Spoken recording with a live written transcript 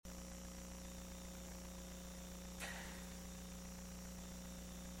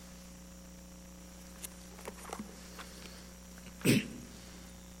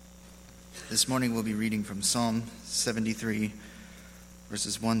This morning we'll be reading from Psalm 73,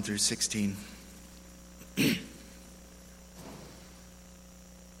 verses 1 through 16.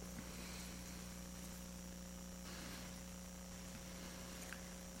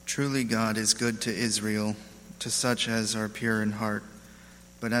 Truly God is good to Israel, to such as are pure in heart.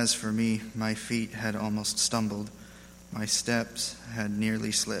 But as for me, my feet had almost stumbled, my steps had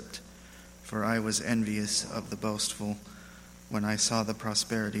nearly slipped, for I was envious of the boastful when I saw the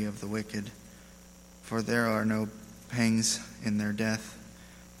prosperity of the wicked. For there are no pangs in their death,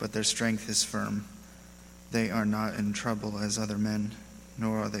 but their strength is firm. They are not in trouble as other men,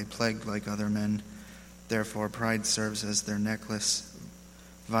 nor are they plagued like other men. Therefore pride serves as their necklace.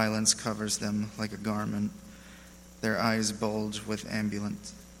 Violence covers them like a garment. Their eyes bulge with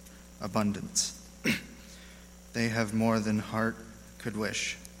abundance. They have more than heart could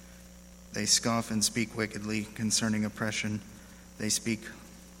wish. They scoff and speak wickedly concerning oppression. They speak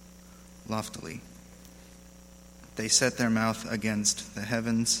loftily. They set their mouth against the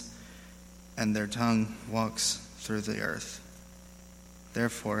heavens, and their tongue walks through the earth.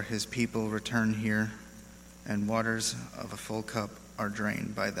 Therefore his people return here, and waters of a full cup are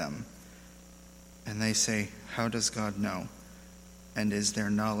drained by them. And they say, how does God know? And is there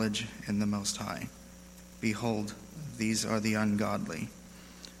knowledge in the Most High? Behold, these are the ungodly,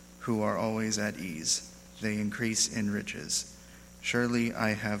 who are always at ease. They increase in riches. Surely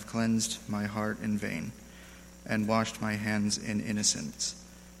I have cleansed my heart in vain, and washed my hands in innocence.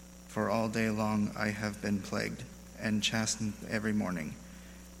 For all day long I have been plagued, and chastened every morning.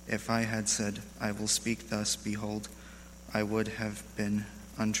 If I had said, I will speak thus, behold, I would have been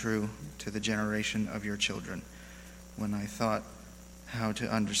untrue to the generation of your children. When I thought how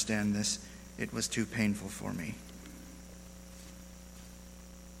to understand this, it was too painful for me.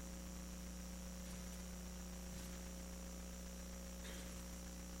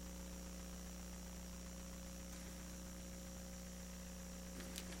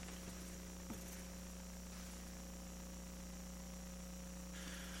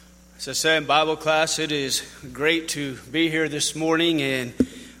 As I said in Bible class, it is great to be here this morning, and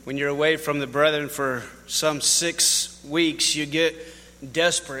when you're away from the brethren for some 6 weeks, you get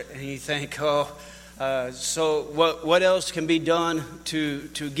desperate and you think, so what else can be done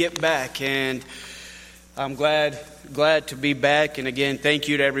to get back? And I'm glad to be back, and again, thank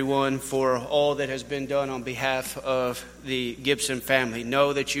you to everyone for all that has been done on behalf of the Gibson family.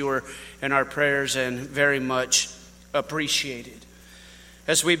 Know that you are in our prayers and very much appreciated.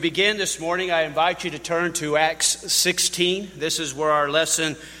 As we begin this morning, I invite you to turn to Acts 16. This is where our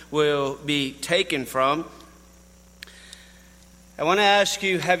lesson will be taken from. I want to ask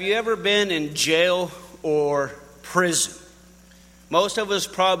you, have you ever been in jail or prison? Most of us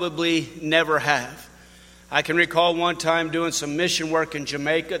probably never have. I can recall one time doing some mission work in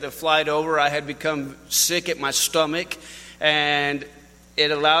Jamaica. The flight over, I had become sick at my stomach, and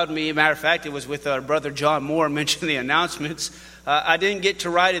it allowed me, matter of fact, it was with our brother John Moore mentioned the announcements. I didn't get to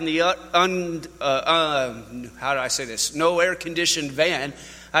ride in the no air-conditioned van.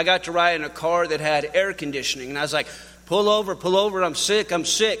 I got to ride in a car that had air conditioning. And I was like, pull over, I'm sick.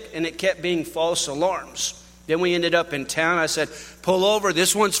 And it kept being false alarms. Then we ended up in town. I said, pull over,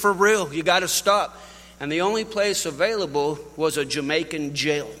 this one's for real. You got to stop. And the only place available was a Jamaican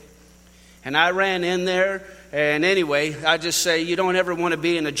jail. And I ran in there. And anyway, I just say you don't ever want to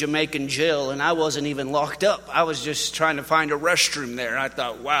be in a Jamaican jail, and I wasn't even locked up. I was just trying to find a restroom there. I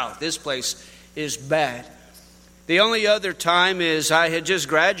thought, wow, this place is bad. The only other time is I had just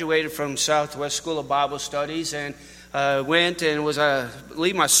graduated from Southwest School of Bible Studies and went and was, I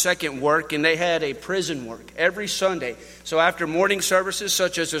believe, my second work, and they had a prison work every Sunday. So after morning services,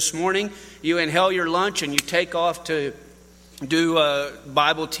 such as this morning, you inhale your lunch and you take off to do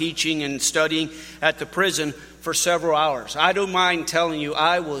Bible teaching and studying at the prison for several hours. I don't mind telling you,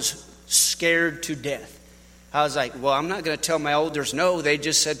 I was scared to death. I was like, well, I'm not going to tell my elders no. They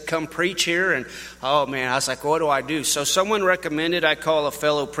just said, come preach here. And oh man, I was like, what do I do? So someone recommended I call a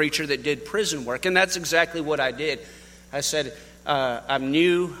fellow preacher that did prison work. And that's exactly what I did. I said, I'm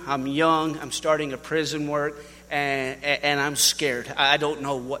new, I'm young, I'm starting a prison work, and I'm scared. I don't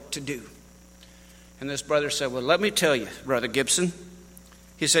know what to do. And this brother said, well, let me tell you, Brother Gibson.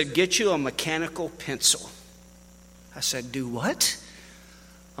 He said, get you a mechanical pencil. I said, do what?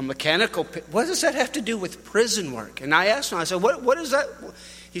 A mechanical pencil? What does that have to do with prison work? And I asked him, I said, what is that?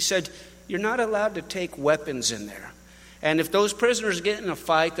 He said, you're not allowed to take weapons in there. And if those prisoners get in a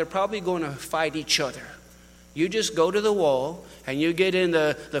fight, they're probably going to fight each other. You just go to the wall and you get in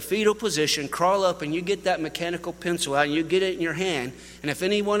the fetal position, crawl up, and you get that mechanical pencil out and you get it in your hand. And if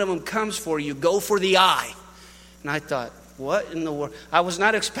any one of them comes for you, go for the eye. And I thought, what in the world? I was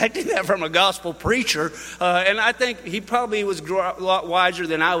not expecting that from a gospel preacher. And I think he probably was a lot wiser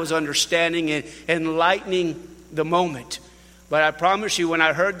than I was understanding and enlightening the moment. But I promise you, when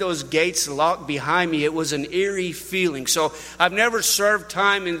I heard those gates locked behind me, it was an eerie feeling. So I've never served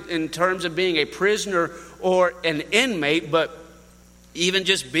time in terms of being a prisoner or an inmate, but even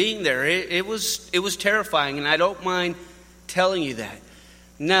just being there, it was terrifying, and I don't mind telling you that.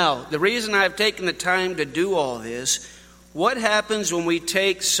 Now, the reason I've taken the time to do all this, what happens when we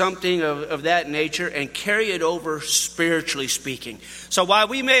take something of that nature and carry it over spiritually speaking? So while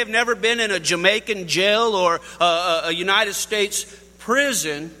we may have never been in a Jamaican jail or a United States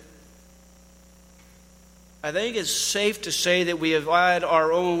prison, I think it's safe to say that we have had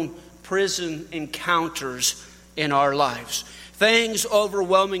our own prison encounters in our lives. Things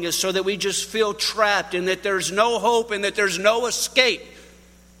overwhelming us so that we just feel trapped and that there's no hope and that there's no escape.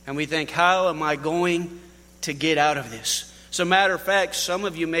 And we think, how am I going to get out of this? As a matter of fact, some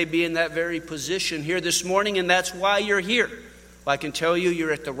of you may be in that very position here this morning, and that's why you're here. Well, I can tell you,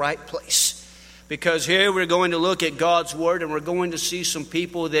 you're at the right place. Because here we're going to look at God's Word, and we're going to see some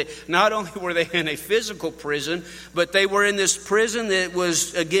people that not only were they in a physical prison, but they were in this prison that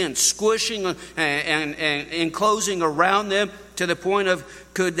was, again, squishing and enclosing around them to the point of,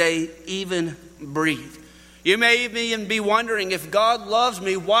 could they even breathe? You may even be wondering, if God loves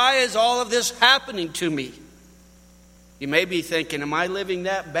me, why is all of this happening to me? You may be thinking, am I living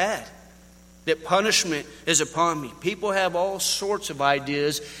that bad? That punishment is upon me. People have all sorts of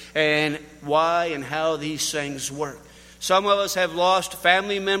ideas and why and how these things work. Some of us have lost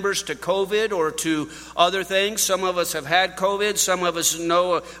family members to COVID or to other things. Some of us have had COVID. Some of us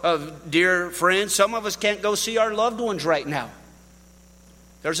know of dear friends. Some of us can't go see our loved ones right now.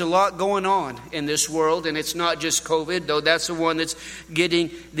 There's a lot going on in this world, and it's not just COVID, though that's the one that's getting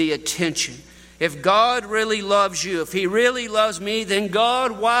the attention. If God really loves you, if He really loves me, then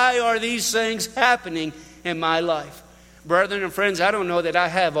God, why are these things happening in my life? Brethren and friends, I don't know that I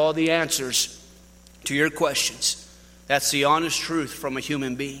have all the answers to your questions. That's the honest truth from a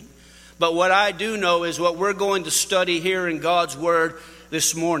human being. But what I do know is what we're going to study here in God's Word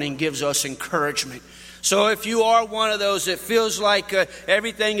this morning gives us encouragement. So if you are one of those that feels like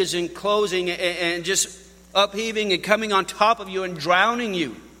everything is enclosing and just upheaving and coming on top of you and drowning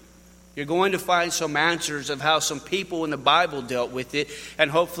you, you're going to find some answers of how some people in the Bible dealt with it, and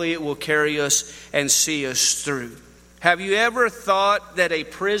hopefully it will carry us and see us through. Have you ever thought that a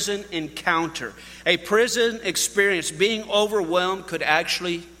prison encounter, a prison experience, being overwhelmed could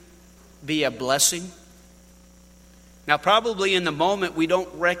actually be a blessing? Now, probably in the moment we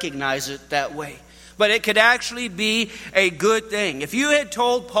don't recognize it that way. But it could actually be a good thing. If you had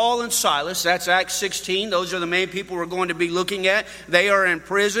told Paul and Silas, that's Acts 16, those are the main people we're going to be looking at. They are in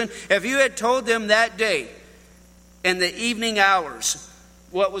prison. If you had told them that day, in the evening hours,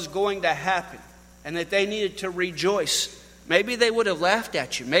 what was going to happen, and that they needed to rejoice, maybe they would have laughed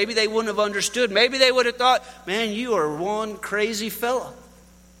at you. Maybe they wouldn't have understood. Maybe they would have thought, man, you are one crazy fellow.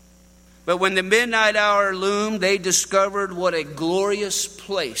 But when the midnight hour loomed, they discovered what a glorious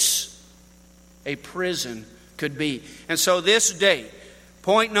place a prison could be. And so this day,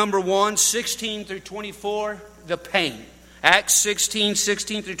 point number 1, 16 through 24, the pain. Acts 16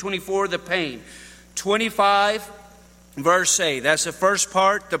 through 24, the pain. 25, verse 8. That's the first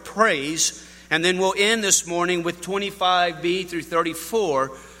part, the praise. And then we'll end this morning with 25b through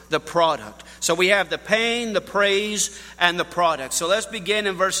 34, the product. So we have the pain, the praise, and the product. So let's begin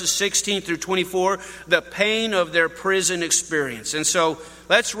in verses 16 through 24, the pain of their prison experience. And so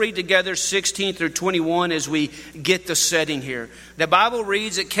let's read together 16 through 21 as we get the setting here. The Bible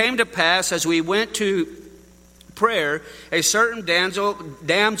reads, "It came to pass as we went to prayer, a certain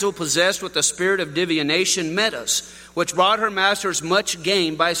damsel possessed with the spirit of divination met us, which brought her masters much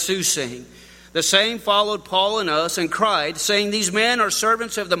gain by soothsaying. The same followed Paul and us and cried, saying, These men are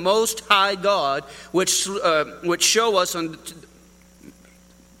servants of the Most High God, which show us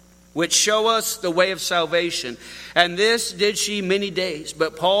the way of salvation. And this did she many days.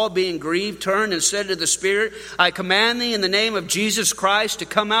 But Paul, being grieved, turned and said to the Spirit, I command thee in the name of Jesus Christ to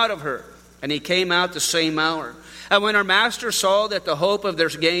come out of her. And he came out the same hour. And when our masters saw that the hope of their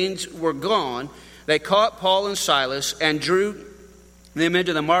gains were gone, they caught Paul and Silas and drew them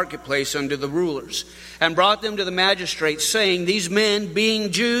into the marketplace unto the rulers, and brought them to the magistrates, saying, These men,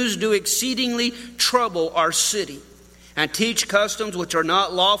 being Jews, do exceedingly trouble our city, and teach customs which are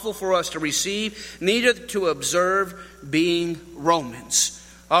not lawful for us to receive, neither to observe, being Romans.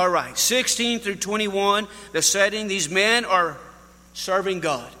 All right, 16 through 21, the setting. These men are serving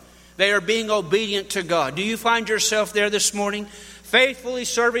God. They are being obedient to God. Do you find yourself there this morning? Faithfully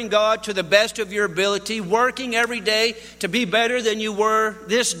serving God to the best of your ability, working every day to be better than you were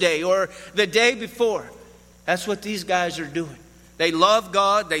this day or the day before. That's what these guys are doing. They love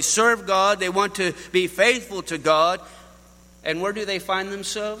God, they serve God, they want to be faithful to God. And where do they find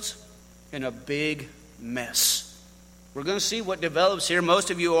themselves? In a big mess. We're going to see what develops here.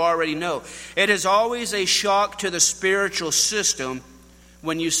 Most of you already know. It is always a shock to the spiritual system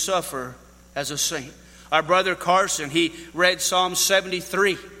when you suffer as a saint. Our brother Carson, he read Psalm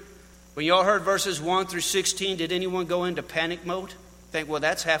 73. When y'all heard verses 1 through 16, did anyone go into panic mode? Think, well,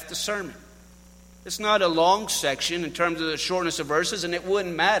 that's half the sermon. It's not a long section in terms of the shortness of verses, and it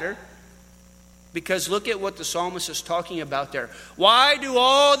wouldn't matter. Because look at what the psalmist is talking about there. Why do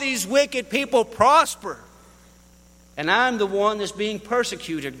all these wicked people prosper? And I'm the one that's being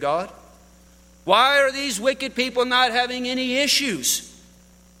persecuted, God. Why are these wicked people not having any issues?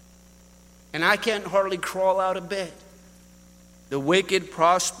 And I can't hardly crawl out of bed. The wicked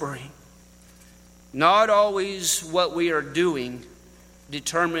prospering. Not always what we are doing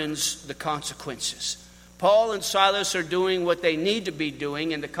determines the consequences. Paul and Silas are doing what they need to be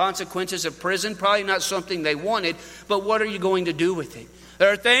doing, and the consequences of prison, probably not something they wanted, but what are you going to do with it?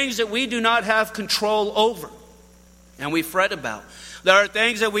 There are things that we do not have control over, and we fret about. There are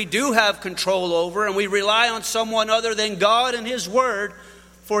things that we do have control over, and we rely on someone other than God and His Word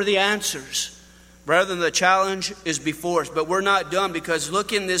for the answers. Brethren, the challenge is before us, but we're not done, because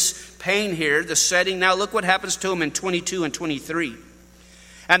look in this pain here, the setting. Now look what happens to him in 22 and 23.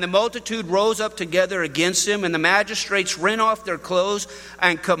 And the multitude rose up together against him, and the magistrates rent off their clothes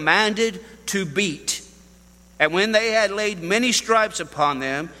and commanded to beat. And when they had laid many stripes upon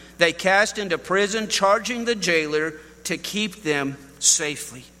them, they cast into prison, charging the jailer to keep them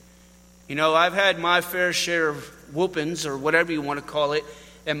safely. You know, I've had my fair share of whoopings, or whatever you want to call it,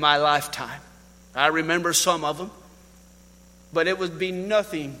 in my lifetime. I remember some of them, but it would be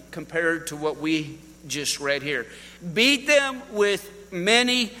nothing compared to what we just read here. Beat them with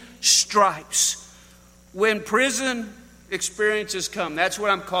many stripes. When prison experiences come, that's what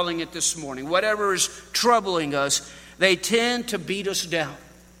I'm calling it this morning. Whatever is troubling us, they tend to beat us down.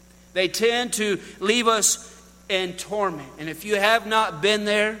 They tend to leave us in torment. And if you have not been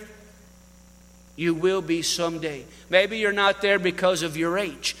there, you will be someday. Maybe you're not there because of your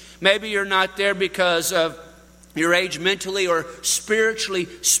age. Maybe you're not there because of your age mentally or spiritually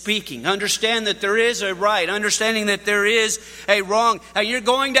speaking. Understand that there is a right. Understanding that there is a wrong. And you're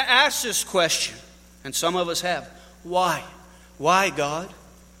going to ask this question. And some of us have. Why? Why, God?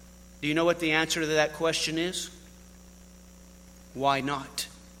 Do you know what the answer to that question is? Why not?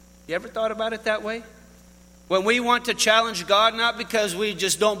 You ever thought about it that way? When we want to challenge God, not because we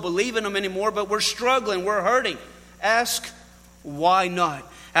just don't believe in Him anymore, but we're struggling, we're hurting. Ask, why not?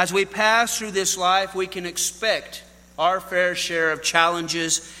 As we pass through this life, we can expect our fair share of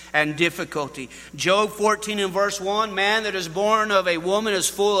challenges and difficulty. Job 14 and verse 1, man that is born of a woman is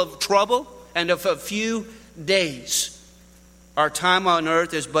full of trouble and of a few days. Our time on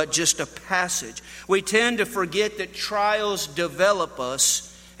earth is but just a passage. We tend to forget that trials develop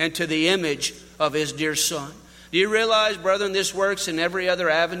us into the image of His dear Son. Do you realize, brethren, this works in every other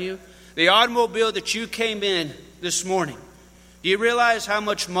avenue? The automobile that you came in this morning, do you realize how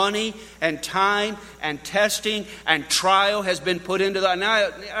much money and time and testing and trial has been put into that? Now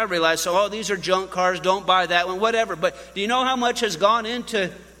I realize, these are junk cars, don't buy that one, whatever. But do you know how much has gone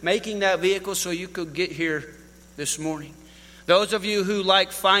into making that vehicle so you could get here this morning? Those of you who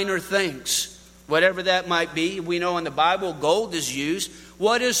like finer things, whatever that might be, we know in the Bible gold is used.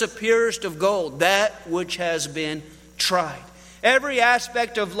 What is the purest of gold? That which has been tried. Every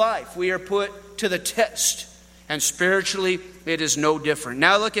aspect of life we are put to the test. And spiritually, it is no different.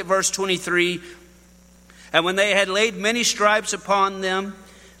 Now look at verse 23. And when they had laid many stripes upon them,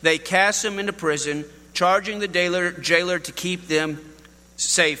 they cast them into prison, charging the jailer to keep them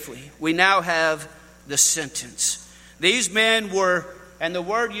safely. We now have the sentence. These men were, and the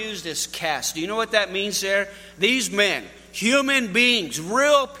word used is cast. Do you know what that means there? These men, human beings,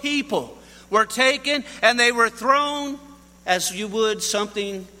 real people, were taken and they were thrown as you would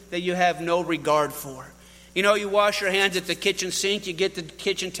something that you have no regard for. You know, you wash your hands at the kitchen sink, you get the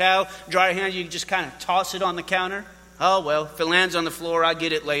kitchen towel, dry your hands, you just kind of toss it on the counter. Oh, well, if it lands on the floor, I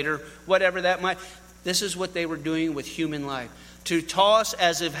get it later, whatever that might. This is what they were doing with human life. To toss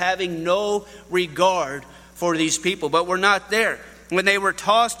as if having no regard for these people. But we're not there. When they were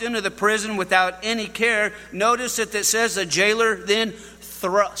tossed into the prison without any care, notice that it says the jailer then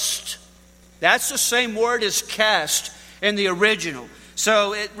thrust. That's the same word as cast in the original.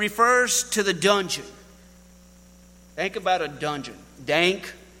 So it refers to the dungeon. Think about a dungeon.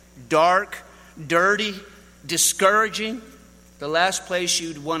 Dank, dark, dirty, discouraging, the last place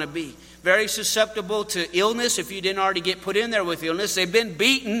you'd want to be. Very susceptible to illness if you didn't already get put in there with illness. They've been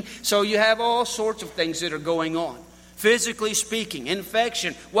beaten, so you have all sorts of things that are going on. Physically speaking,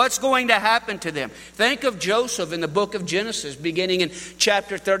 infection. What's going to happen to them? Think of Joseph in the book of Genesis, beginning in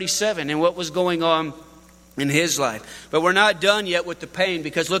chapter 37, and what was going on in his life. But we're not done yet with the pain,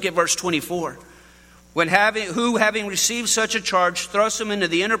 because look at verse 24. Who having received such a charge, thrust them into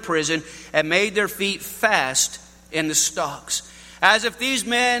the inner prison and made their feet fast in the stocks. As if these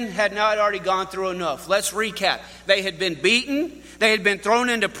men had not already gone through enough. Let's recap. They had been beaten. They had been thrown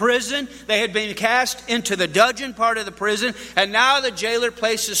into prison. They had been cast into the dungeon part of the prison. And now the jailer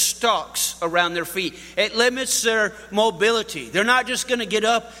places stocks around their feet. It limits their mobility. They're not just going to get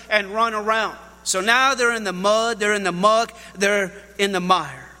up and run around. So now they're in the mud, they're in the muck, they're in the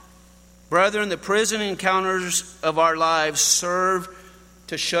mire. Brethren, the prison encounters of our lives serve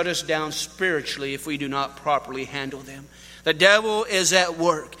to shut us down spiritually if we do not properly handle them. The devil is at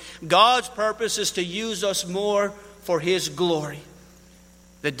work. God's purpose is to use us more for His glory.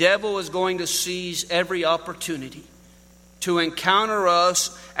 The devil is going to seize every opportunity to encounter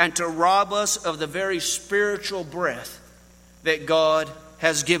us and to rob us of the very spiritual breath that God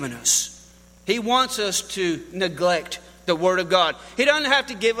has given us. He wants us to neglect the Word of God. He does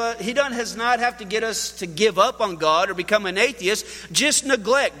not have to get us to give up on God or become an atheist. Just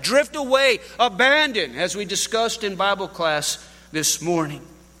neglect, drift away, abandon, as we discussed in Bible class this morning.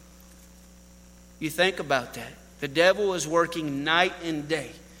 You think about that. The devil is working night and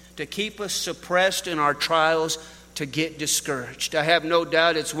day to keep us suppressed in our trials, to get discouraged. I have no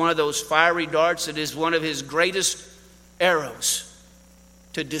doubt it's one of those fiery darts that is one of his greatest arrows,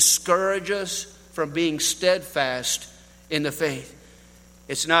 to discourage us from being steadfast in the faith.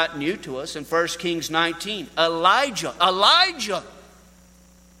 It's not new to us. In 1 Kings 19, Elijah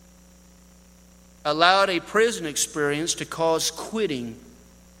allowed a prison experience to cause quitting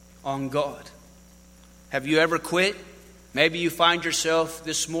on God. Have you ever quit? Maybe you find yourself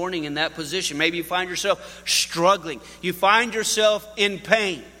this morning in that position. Maybe you find yourself struggling. You find yourself in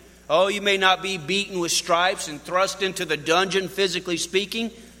pain. Oh, you may not be beaten with stripes and thrust into the dungeon, physically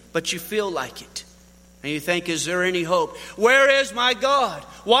speaking, but you feel like it. And you think, is there any hope? Where is my God?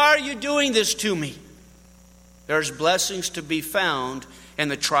 Why are you doing this to me? There's blessings to be found in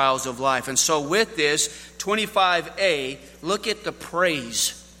the trials of life. And so with this, 25a, look at the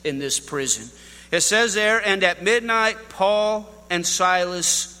praise in this prison. It says there, and at midnight, Paul and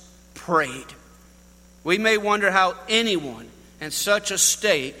Silas prayed. We may wonder how anyone in such a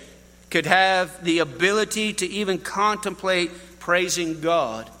state could have the ability to even contemplate praising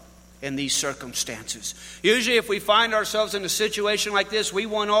God in these circumstances. Usually if we find ourselves in a situation like this, we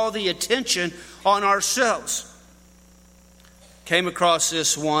want all the attention on ourselves. Came across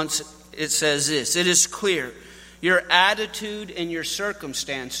this once. It says this: it is clear your attitude in your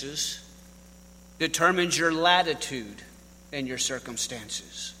circumstances determines your latitude in your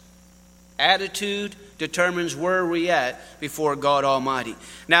circumstances. Attitude determines where we're at before God Almighty.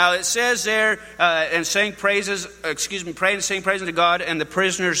 Now it says there, and praying and sing praises to God, and the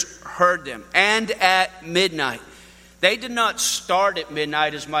prisoners heard them. And at midnight. They did not start at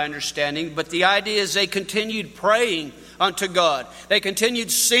midnight, is my understanding, but the idea is they continued praying unto God. They continued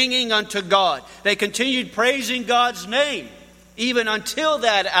singing unto God. They continued praising God's name, even until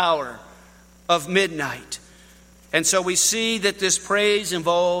that hour of midnight. And so we see that this praise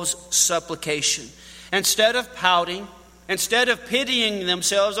involves supplication. Instead of pouting, instead of pitying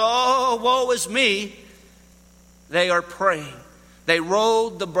themselves, oh, woe is me, they are praying. They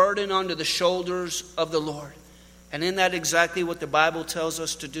rolled the burden onto the shoulders of the Lord. And isn't that exactly what the Bible tells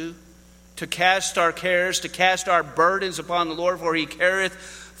us to do? To cast our cares, to cast our burdens upon the Lord, for He careth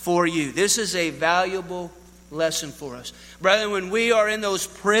for you. This is a valuable lesson for us. Brethren, when we are in those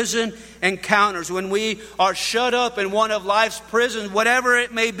prison encounters, when we are shut up in one of life's prisons, whatever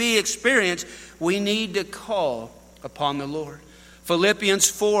it may be experienced, we need to call upon the Lord. Philippians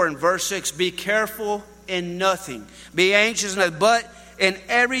 4 and verse 6, be careful in nothing, be anxious in nothing, but in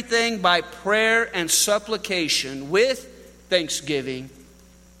everything by prayer and supplication with thanksgiving,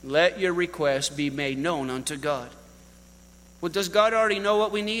 let your requests be made known unto God. Well, does God already know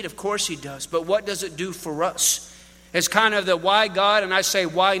what we need? Of course He does. But what does it do for us? It's kind of the why God, and I say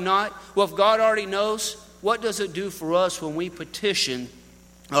why not? Well, if God already knows, what does it do for us when we petition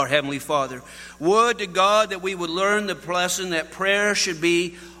our Heavenly Father? Would to God that we would learn the lesson that prayer should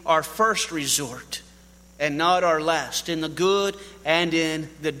be our first resort and not our last, in the good and in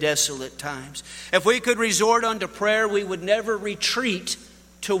the desolate times. If we could resort unto prayer, we would never retreat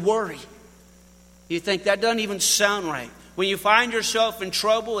to worry. You think that doesn't even sound right. When you find yourself in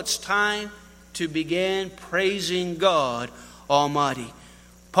trouble, it's time to begin praising God Almighty.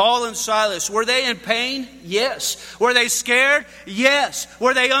 Paul and Silas, were they in pain? Yes. Were they scared? Yes.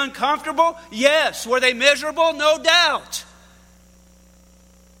 Were they uncomfortable? Yes. Were they miserable? No doubt.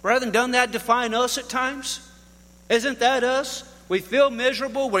 Brethren, doesn't that define us at times? Isn't that us? We feel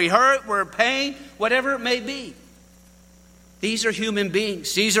miserable, we hurt, we're in pain, whatever it may be. These are human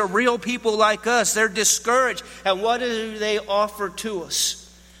beings. These are real people like us. They're discouraged. And what do they offer to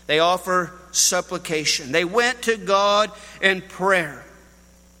us? They offer supplication. They went to God in prayer.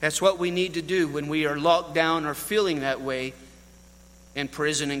 That's what we need to do when we are locked down or feeling that way in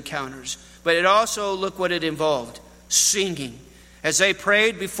prison encounters. But it also, look what it involved, singing. As they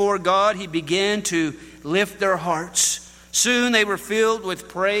prayed before God, He began to lift their hearts. Soon they were filled with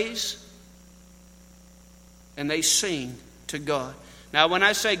praise, and they sing to God. Now, when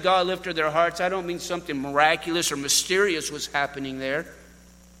I say God lifted their hearts, I don't mean something miraculous or mysterious was happening there.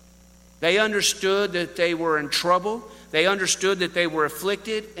 They understood that they were in trouble. They understood that they were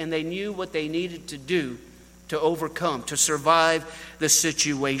afflicted, and they knew what they needed to do to overcome, to survive the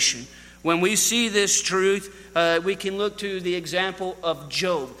situation. When we see this truth, we can look to the example of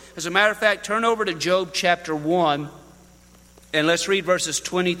Job. As a matter of fact, turn over to Job chapter 1, and let's read verses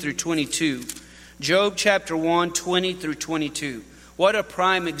 20 through 22. Job chapter 1, 20 through 22. What a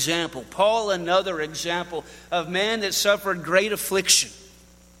prime example. Paul, another example of man that suffered great affliction.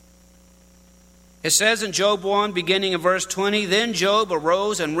 It says in Job 1, beginning in verse 20, Then Job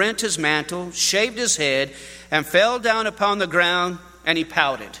arose and rent his mantle, shaved his head, and fell down upon the ground, and he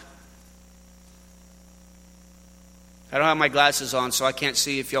pouted. I don't have my glasses on, so I can't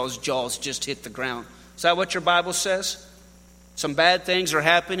see if y'all's jaws just hit the ground. Is that what your Bible says? Some bad things are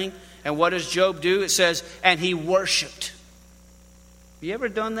happening. And what does Job do? It says, and he worshiped. Have you ever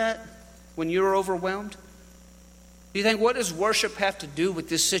done that when you're overwhelmed? You think, what does worship have to do with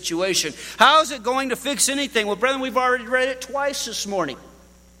this situation? How is it going to fix anything? Well, brethren, we've already read it twice this morning.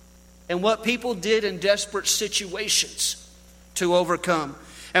 And what people did in desperate situations to overcome.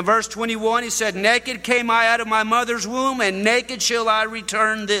 In verse 21, he said, Naked came I out of my mother's womb, and naked shall I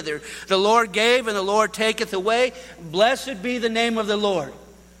return thither. The Lord gave, and the Lord taketh away. Blessed be the name of the Lord.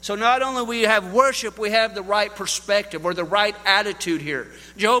 So not only we have worship, we have the right perspective or the right attitude here.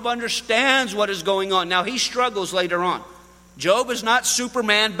 Job understands what is going on. Now, he struggles later on. Job is not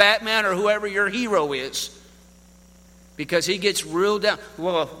Superman, Batman, or whoever your hero is. Because he gets real down.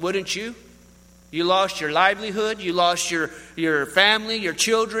 Well, wouldn't you? You lost your livelihood. You lost your family, your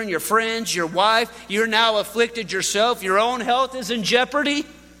children, your friends, your wife. You're now afflicted yourself. Your own health is in jeopardy.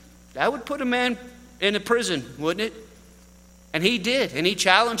 That would put a man in a prison, wouldn't it? And he did. And he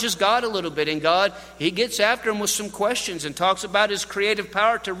challenges God a little bit. And God, He gets after him with some questions and talks about His creative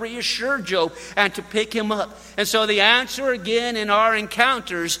power to reassure Job and to pick him up. And so the answer again in our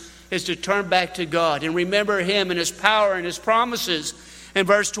encounters is to turn back to God and remember Him and His power and His promises. In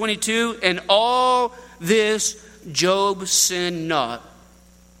verse 22, in all this Job sinned not.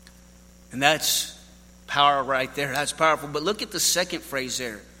 And that's power right there. That's powerful. But look at the second phrase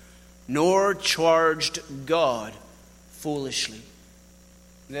there. Nor charged God foolishly.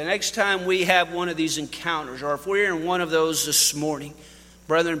 The next time we have one of these encounters, or if we're in one of those this morning,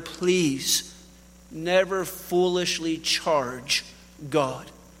 brethren, please never foolishly charge God.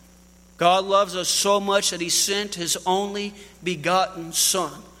 God loves us so much that He sent His only begotten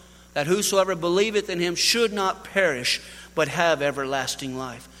Son, that whosoever believeth in Him should not perish, but have everlasting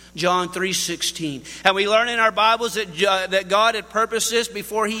life. John 3:16. And we learn in our Bibles that God had purposed this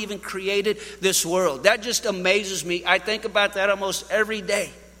before He even created this world. That just amazes me. I think about that almost every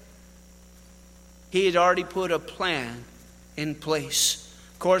day. He had already put a plan in place.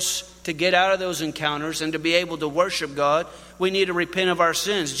 Of course, to get out of those encounters and to be able to worship God, we need to repent of our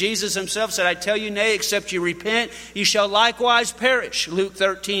sins. Jesus Himself said, I tell you, nay, except you repent, you shall likewise perish. Luke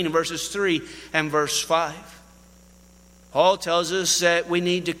 13, verses 3 and verse 5. Paul tells us that we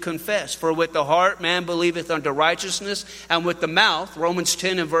need to confess. For with the heart man believeth unto righteousness, and with the mouth, Romans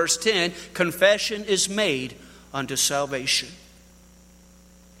 10 and verse 10, confession is made unto salvation.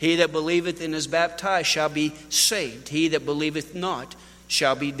 He that believeth and is baptized shall be saved. He that believeth not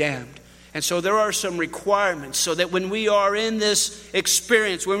shall be damned. And so there are some requirements so that when we are in this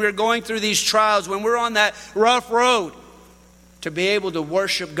experience, when we're going through these trials, when we're on that rough road, to be able to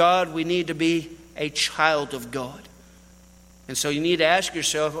worship God, we need to be a child of God. And so you need to ask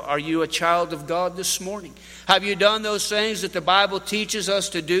yourself, are you a child of God this morning? Have you done those things that the Bible teaches us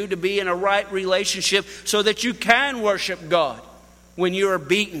to do to be in a right relationship so that you can worship God when you are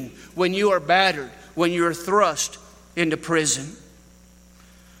beaten, when you are battered, when you are thrust into prison?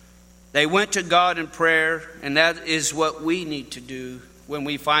 They went to God in prayer, and that is what we need to do when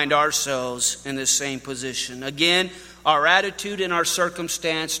we find ourselves in the same position. Again, our attitude in our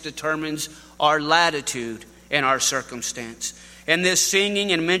circumstance determines our latitude in our circumstance. And this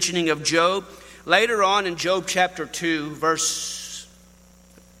singing and mentioning of Job, later on in Job chapter 2, verse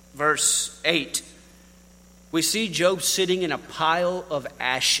 8, we see Job sitting in a pile of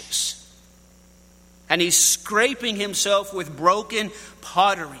ashes. And he's scraping himself with broken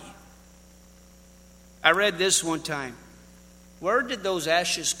pottery. I read this one time. Where did those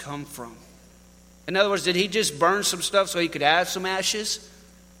ashes come from? In other words, did he just burn some stuff so he could have some ashes?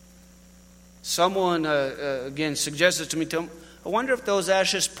 Someone, again, suggested to me, I wonder if those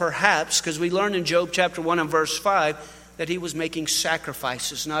ashes perhaps, because we learned in Job chapter 1 and verse 5, that he was making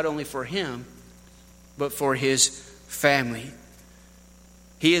sacrifices, not only for him, but for his family.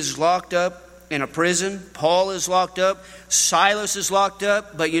 He is locked up in a prison. Paul is locked up. Silas is locked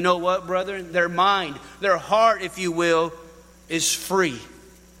up. But you know what, brethren? Their mind, their heart, if you will, is free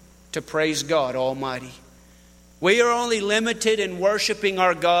to praise God Almighty. We are only limited in worshiping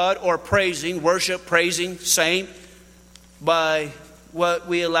our God or praising, same, by what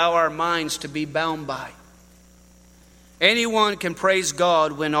we allow our minds to be bound by. Anyone can praise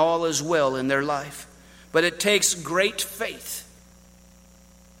God when all is well in their life. But it takes great faith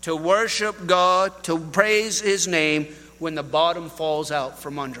to worship God, to praise His name when the bottom falls out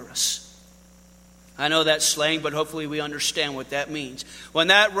from under us. I know that's slang, but hopefully we understand what that means. When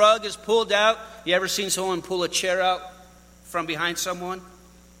that rug is pulled out, you ever seen someone pull a chair out from behind someone?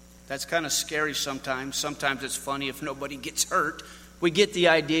 That's kind of scary sometimes. Sometimes it's funny if nobody gets hurt. We get the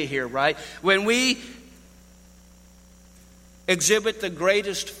idea here, right? When we exhibit the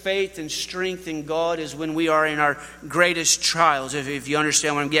greatest faith and strength in God is when we are in our greatest trials, if you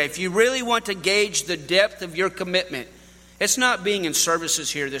understand what I'm getting. If you really want to gauge the depth of your commitment, it's not being in services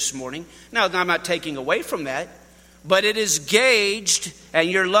here this morning. Now, I'm not taking away from that, but it is gauged and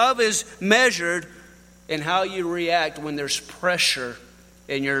your love is measured in how you react when there's pressure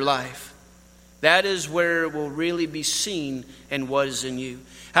in your life. That is where it will really be seen in what is in you.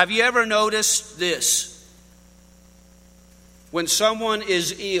 Have you ever noticed this? When someone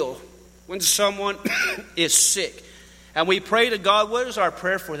is ill, when someone is sick, and we pray to God, what is our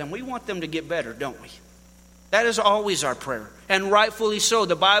prayer for them? We want them to get better, don't we? That is always our prayer, and rightfully so.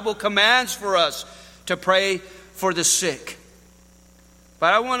 The Bible commands for us to pray for the sick.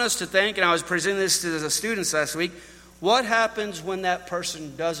 But I want us to think, and I was presenting this to the students last week, what happens when that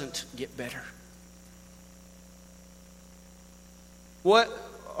person doesn't get better? What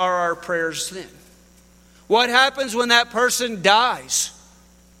are our prayers then? What happens when that person dies?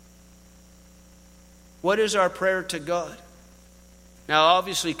 What is our prayer to God? Now,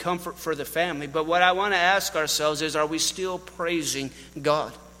 obviously, comfort for the family. But what I want to ask ourselves is, are we still praising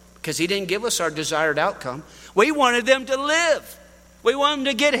God? Because He didn't give us our desired outcome. We wanted them to live. We want them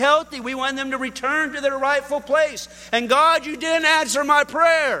to get healthy. We want them to return to their rightful place. And God, you didn't answer my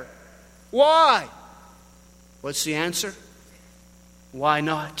prayer. Why? What's the answer? Why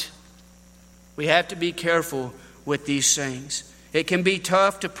not? We have to be careful with these things. It can be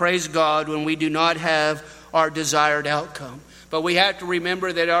tough to praise God when we do not have our desired outcome. But we have to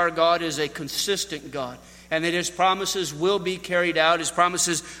remember that our God is a consistent God, and that His promises will be carried out. His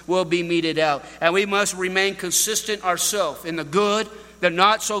promises will be meted out. And we must remain consistent ourselves in the good, the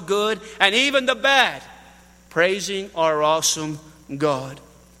not so good, and even the bad, praising our awesome God.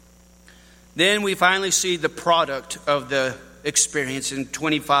 Then we finally see the product of the experience in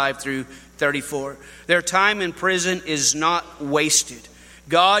 25 through 34. Their time in prison is not wasted.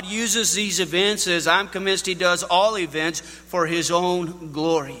 God uses these events, as I'm convinced He does all events, for His own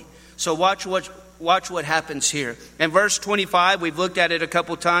glory. So watch what happens here. In verse 25, we've looked at it a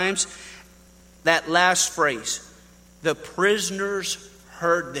couple times. That last phrase, the prisoners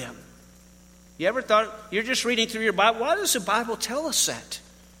heard them. You ever thought, you're just reading through your Bible, why does the Bible tell us that?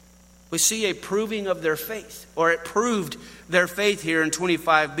 We see a proving of their faith, or it proved their faith here in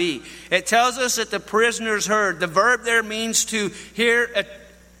 25b. It tells us that the prisoners heard. The verb there means to hear.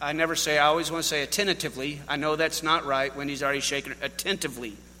 I always want to say attentively. I know that's not right when he's already shaken.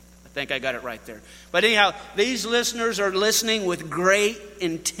 Attentively. I think I got it right there. But anyhow, these listeners are listening with great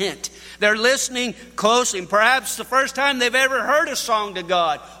intent. They're listening closely. And perhaps the first time they've ever heard a song to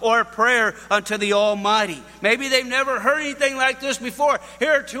God or a prayer unto the Almighty. Maybe they've never heard anything like this before.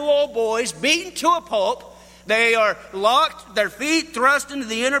 Here are two old boys beaten to a pulp. They are locked, their feet thrust into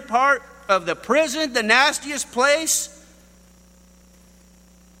the inner part of the prison, the nastiest place.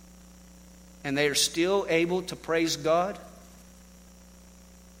 And they are still able to praise God.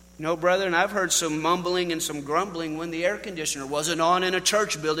 No, brother, and I've heard some mumbling and some grumbling when the air conditioner wasn't on in a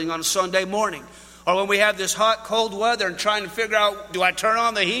church building on a Sunday morning. Or when we have this hot, cold weather and trying to figure out, do I turn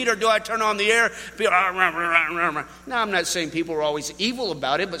on the heat or do I turn on the air? Now, I'm not saying people are always evil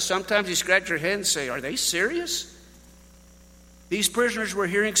about it, but sometimes you scratch your head and say, are they serious? These prisoners were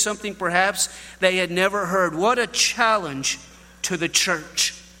hearing something perhaps they had never heard. What a challenge to the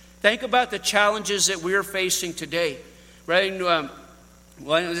church. Think about the challenges that we're facing today. Right?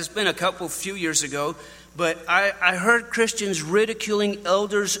 Well, it's been a few years ago, but I heard Christians ridiculing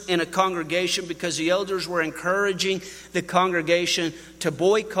elders in a congregation because the elders were encouraging the congregation to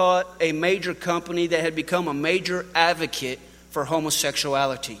boycott a major company that had become a major advocate for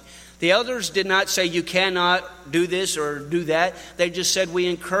homosexuality. The elders did not say you cannot do this or do that. They just said we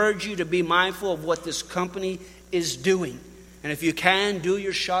encourage you to be mindful of what this company is doing. And if you can, do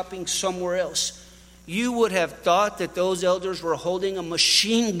your shopping somewhere else. You would have thought that those elders were holding a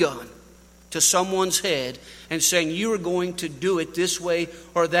machine gun to someone's head and saying you are going to do it this way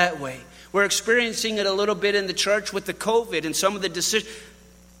or that way. We're experiencing it a little bit in the church with the COVID and some of the decisions.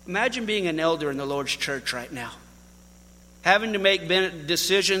 Imagine being an elder in the Lord's church right now. Having to make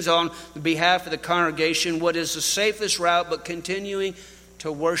decisions on behalf of the congregation, what is the safest route, but continuing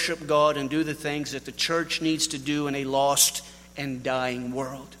to worship God and do the things that the church needs to do in a lost and dying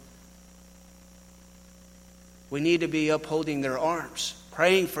world. We need to be upholding their arms,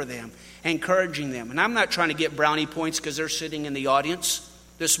 praying for them, encouraging them. And I'm not trying to get brownie points because they're sitting in the audience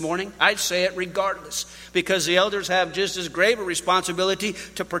this morning. I'd say it regardless, because the elders have just as grave a responsibility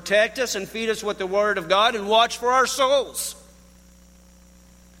to protect us and feed us with the Word of God and watch for our souls.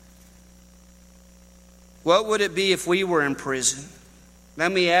 What would it be if we were in prison?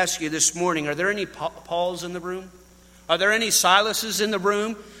 Let me ask you this morning, are there any Pauls in the room? Are there any Silases in the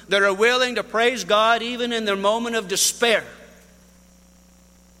room that are willing to praise God even in their moment of despair?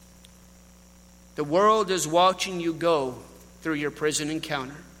 The world is watching you go through your prison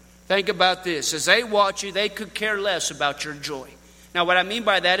encounter. Think about this. As they watch you, they could care less about your joy. Now, what I mean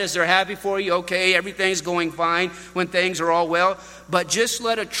by that is they're happy for you. Okay, everything's going fine when things are all well. But just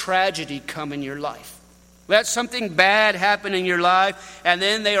let a tragedy come in your life. Let something bad happen in your life, and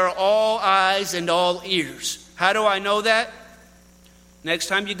then they are all eyes and all ears. How do I know that? Next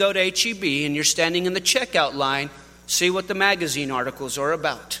time you go to H-E-B and you're standing in the checkout line, see what the magazine articles are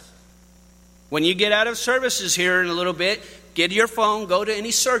about. When you get out of services here in a little bit, get your phone, go to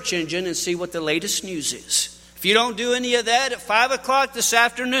any search engine and see what the latest news is. If you don't do any of that, at 5 o'clock this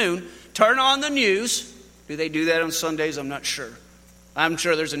afternoon, turn on the news. Do they do that on Sundays? I'm not sure. I'm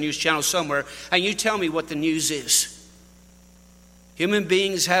sure there's a news channel somewhere. And you tell me what the news is. Human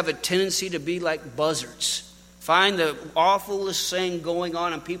beings have a tendency to be like buzzards. Find the awfulest thing going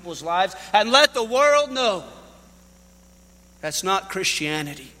on in people's lives and let the world know. That's not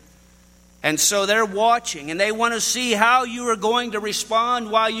Christianity. And so they're watching and they want to see how you are going to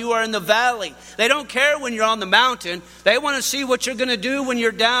respond while you are in the valley. They don't care when you're on the mountain. They want to see what you're going to do when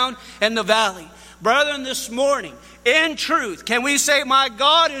you're down in the valley. Brethren, this morning, in truth, can we say my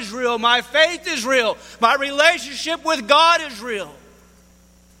God is real, my faith is real, my relationship with God is real?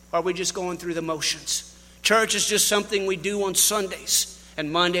 Or are we just going through the motions? Church is just something we do on Sundays,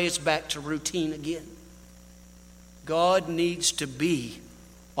 and Monday it's back to routine again. God needs to be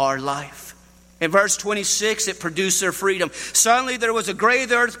our life. In verse 26, it produced their freedom. Suddenly there was a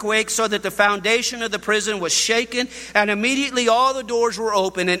great earthquake, so that the foundation of the prison was shaken, and immediately all the doors were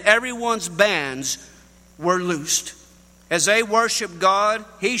open, and everyone's bands were loosed. As they worshiped God,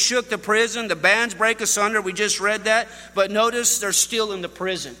 He shook the prison. The bands break asunder. We just read that. But notice they're still in the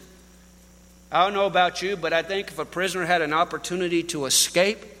prison. I don't know about you, but I think if a prisoner had an opportunity to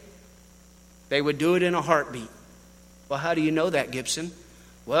escape, they would do it in a heartbeat. Well, how do you know that, Gibson?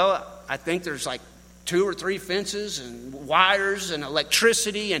 Well, I think there's like 2 or 3 fences and wires and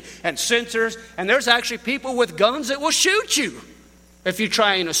electricity and sensors. And there's actually people with guns that will shoot you if you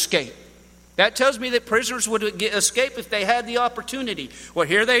try and escape. That tells me that prisoners would escape if they had the opportunity. Well,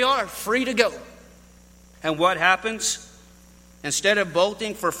 here they are, free to go. And what happens? Instead of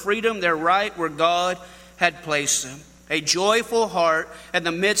bolting for freedom, they're right where God had placed them. A joyful heart in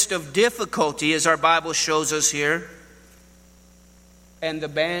the midst of difficulty, as our Bible shows us here. And the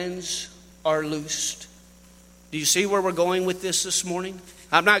bands are loosed. Do you see where we're going with this morning?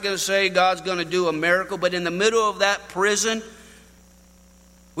 I'm not going to say God's going to do a miracle, but in the middle of that prison,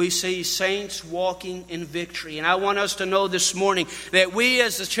 we see saints walking in victory. And I want us to know this morning that we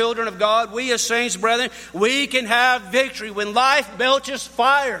as the children of God, we as saints, brethren, we can have victory. When life belches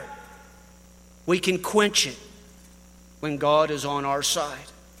fire, we can quench it when God is on our side.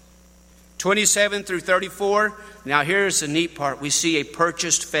 27 through 34. Now here's the neat part. We see a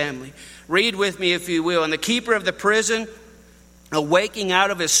purchased family. Read with me if you will. And the keeper of the prison, awaking out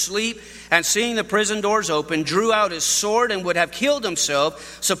of his sleep and seeing the prison doors open, drew out his sword and would have killed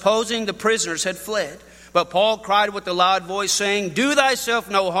himself, supposing the prisoners had fled. But Paul cried with a loud voice, saying, "Do thyself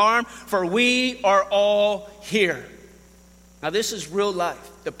no harm, for we are all here." Now this is real life.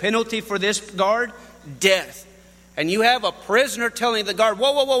 The penalty for this guard, death. And you have a prisoner telling the guard,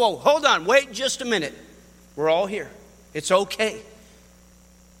 whoa, hold on, wait just a minute. We're all here. It's okay.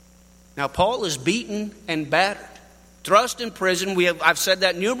 Now Paul is beaten and battered, thrust in prison. I've said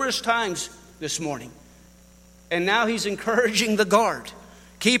that numerous times this morning. And now he's encouraging the guard.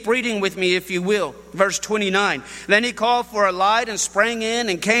 Keep reading with me if you will. Verse 29. Then he called for a light and sprang in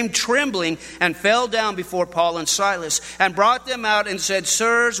and came trembling and fell down before Paul and Silas and brought them out and said,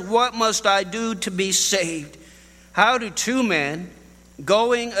 "Sirs, what must I do to be saved?" How do two men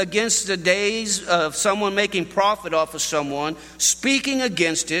going against the days of someone making profit off of someone, speaking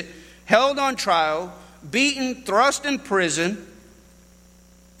against it, held on trial, beaten, thrust in prison,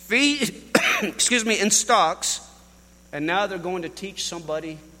 in stocks, and now they're going to teach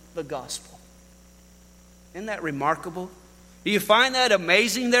somebody the gospel? Isn't that remarkable? Do you find that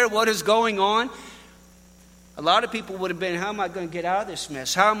amazing there, what is going on? A lot of people would have been, how am I going to get out of this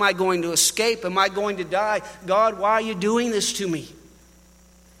mess? How am I going to escape? Am I going to die? God, why are you doing this to me?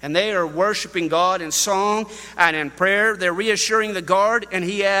 And they are worshiping God in song and in prayer. They're reassuring the guard, and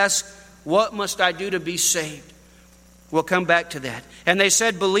he asks, "What must I do to be saved?" We'll come back to that. And they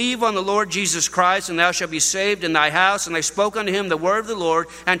said, "Believe on the Lord Jesus Christ, and thou shalt be saved in thy house." And they spoke unto him the word of the Lord,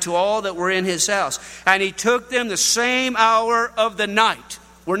 and to all that were in his house. And he took them the same hour of the night.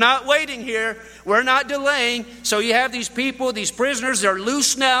 We're not waiting here. We're not delaying. So you have these people, these prisoners, they're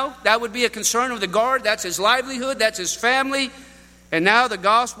loose now. That would be a concern of the guard. That's his livelihood. That's his family. And now the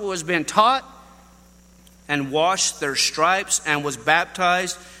gospel has been taught, and washed their stripes, and was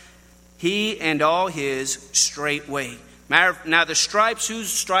baptized, he and all his straightway. Now the stripes,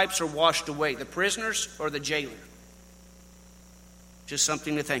 whose stripes are washed away? The prisoners or the jailer? Just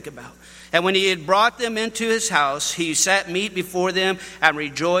something to think about. And when he had brought them into his house, he sat meat before them and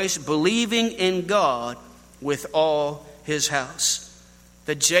rejoiced, believing in God with all his house.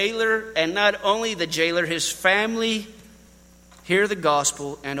 The jailer, and not only the jailer, his family hear the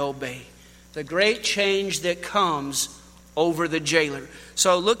gospel and obey. The great change that comes over the jailer.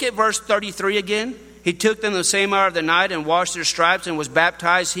 So look at verse 33 again. He took them the same hour of the night and washed their stripes and was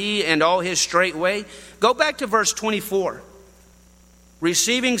baptized, he and all his straightway. Go back to verse 24.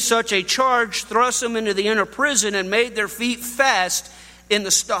 Receiving such a charge, thrust them into the inner prison and made their feet fast in the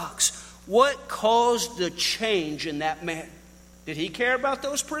stocks. What caused the change in that man? Did he care about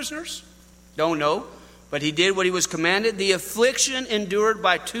those prisoners? Don't know. But he did what he was commanded. The affliction endured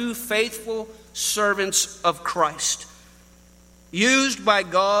by two faithful servants of Christ, used by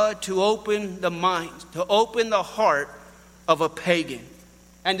God to open the mind, to open the heart of a pagan,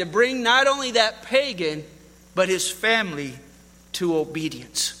 and to bring not only that pagan, but his family to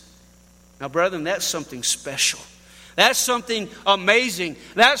obedience. Now, brethren, that's something special. That's something amazing.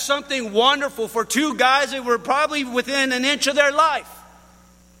 That's something wonderful for two guys that were probably within an inch of their life.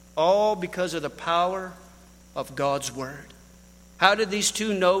 All because of the power of God's word. How did these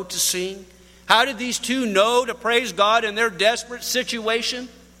two know to sing? How did these two know to praise God in their desperate situation?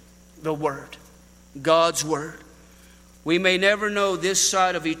 The word. God's word. We may never know this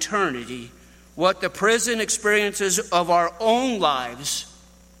side of eternity what the prison experiences of our own lives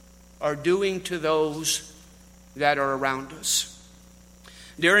are doing to those that are around us.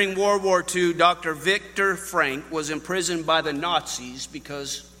 During World War II, Dr. Viktor Frankl was imprisoned by the Nazis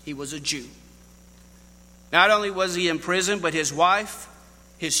because he was a Jew. Not only was he in prison, but his wife,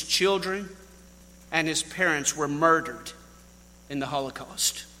 his children, and his parents were murdered in the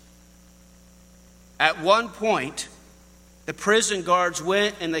Holocaust. At one point, the prison guards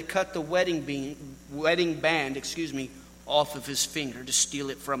went and they cut the wedding band off of his finger to steal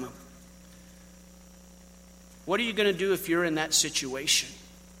it from him. What are you going to do if you're in that situation?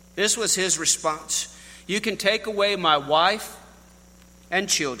 This was his response. You can take away my wife and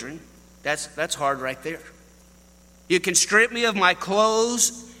children. That's hard right there. You can strip me of my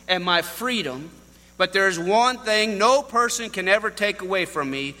clothes and my freedom, but there's one thing no person can ever take away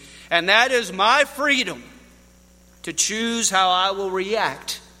from me, and that is my freedom to choose how I will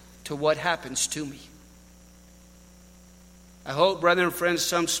react to what happens to me. I hope, brethren and friends,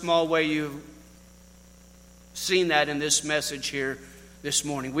 some small way you've seen that in this message here this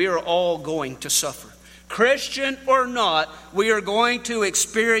morning. We are all going to suffer. Christian or not, we are going to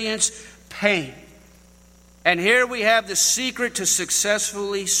experience pain. And here we have the secret to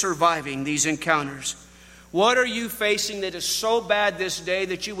successfully surviving these encounters. What are you facing that is so bad this day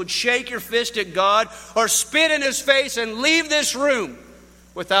that you would shake your fist at God or spit in His face and leave this room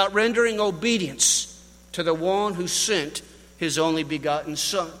without rendering obedience to the one who sent His only begotten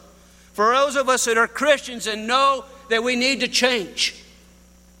Son? For those of us that are Christians and know that we need to change,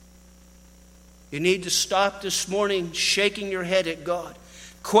 you need to stop this morning shaking your head at God,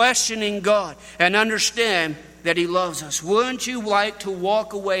 questioning God, and understand that He loves us. Wouldn't you like to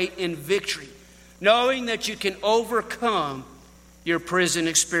walk away in victory, knowing that you can overcome your prison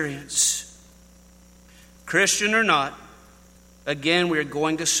experience? Christian or not, again, we're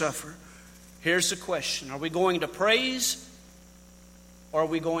going to suffer. Here's the question. Are we going to praise or are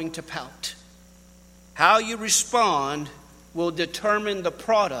we going to pout? How you respond will determine the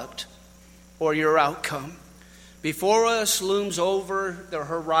product or your outcome. Before us looms over the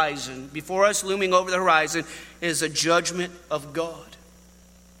horizon. Before us looming over the horizon is a judgment of God.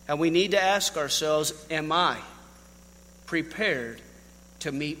 And we need to ask ourselves, am I prepared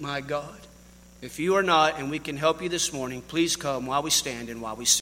to meet my God? If you are not, and we can help you this morning, please come while we stand and while we sing.